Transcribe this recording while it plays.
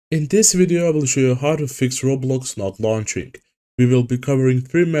In this video, I will show you how to fix Roblox not launching. We will be covering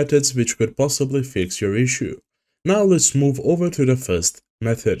 3 methods which could possibly fix your issue. Now let's move over to the first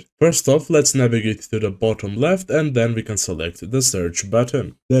method. First off, let's navigate to the bottom left and then we can select the search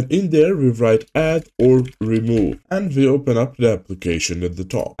button. Then in there we write add or remove and we open up the application at the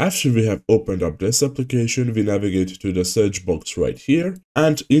top. After we have opened up this application, we navigate to the search box right here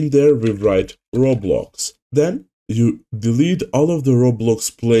and in there we write Roblox. Then you delete all of the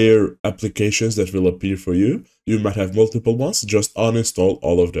Roblox player applications that will appear for you. You might have multiple ones, just uninstall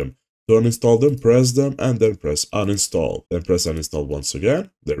all of them. To uninstall them, press them and then press uninstall. Then press uninstall once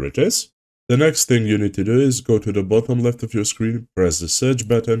again. There it is. The next thing you need to do is go to the bottom left of your screen, press the search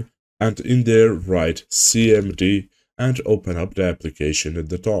button and in there write CMD and open up the application at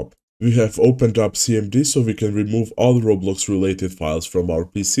the top. We have opened up CMD so we can remove all Roblox related files from our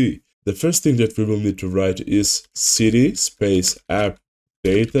PC. The first thing that we will need to write is cd space app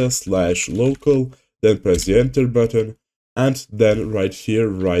data slash local, then press the enter button, and then right here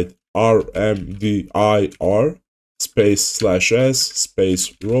write rmdir space slash s space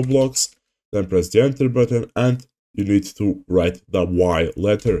Roblox, then press the enter button, and you need to write the Y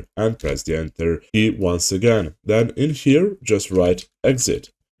letter and press the enter key once again. Then in here, just write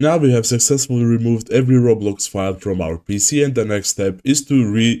exit. Now we have successfully removed every Roblox file from our PC and the next step is to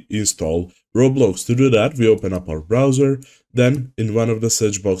reinstall Roblox. To do that, we open up our browser, then in one of the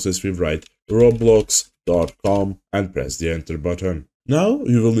search boxes we write roblox.com and press the enter button. Now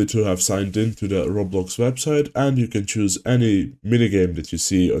you will need to have signed in to the Roblox website and you can choose any minigame that you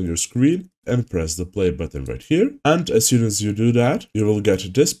see on your screen and press the play button right here. And as soon as you do that, you will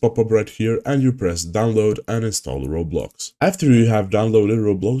get this pop-up right here and you press download and install Roblox. After you have downloaded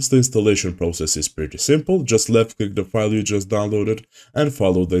Roblox, the installation process is pretty simple. Just left click the file you just downloaded and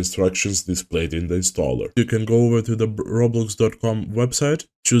follow the instructions displayed in the installer. You can go over to the roblox.com website,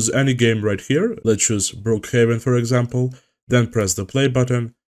 choose any game right here. Let's choose Brookhaven for example. Then press the play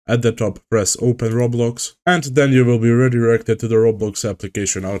button, at the top press open Roblox, and then you will be redirected to the Roblox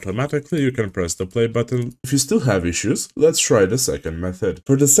application automatically. You can press the play button. If you still have issues, let's try the second method.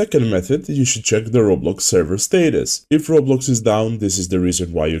 For the second method, you should check the Roblox server status. If Roblox is down, this is the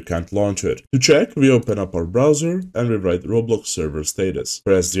reason why you can't launch it. To check, we open up our browser and we write Roblox server status.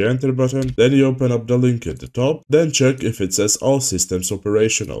 Press the enter button, then you open up the link at the top, then check if it says all systems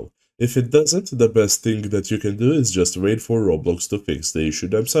operational. If it doesn't, the best thing that you can do is just wait for Roblox to fix the issue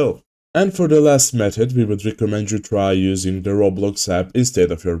themselves. And for the last method, we would recommend you try using the Roblox app instead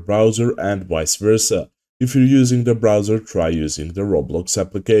of your browser and vice versa. If you're using the browser, try using the Roblox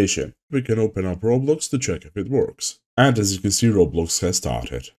application. We can open up Roblox to check if it works. And as you can see, Roblox has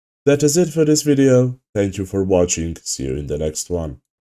started. That is it for this video. Thank you for watching. See you in the next one.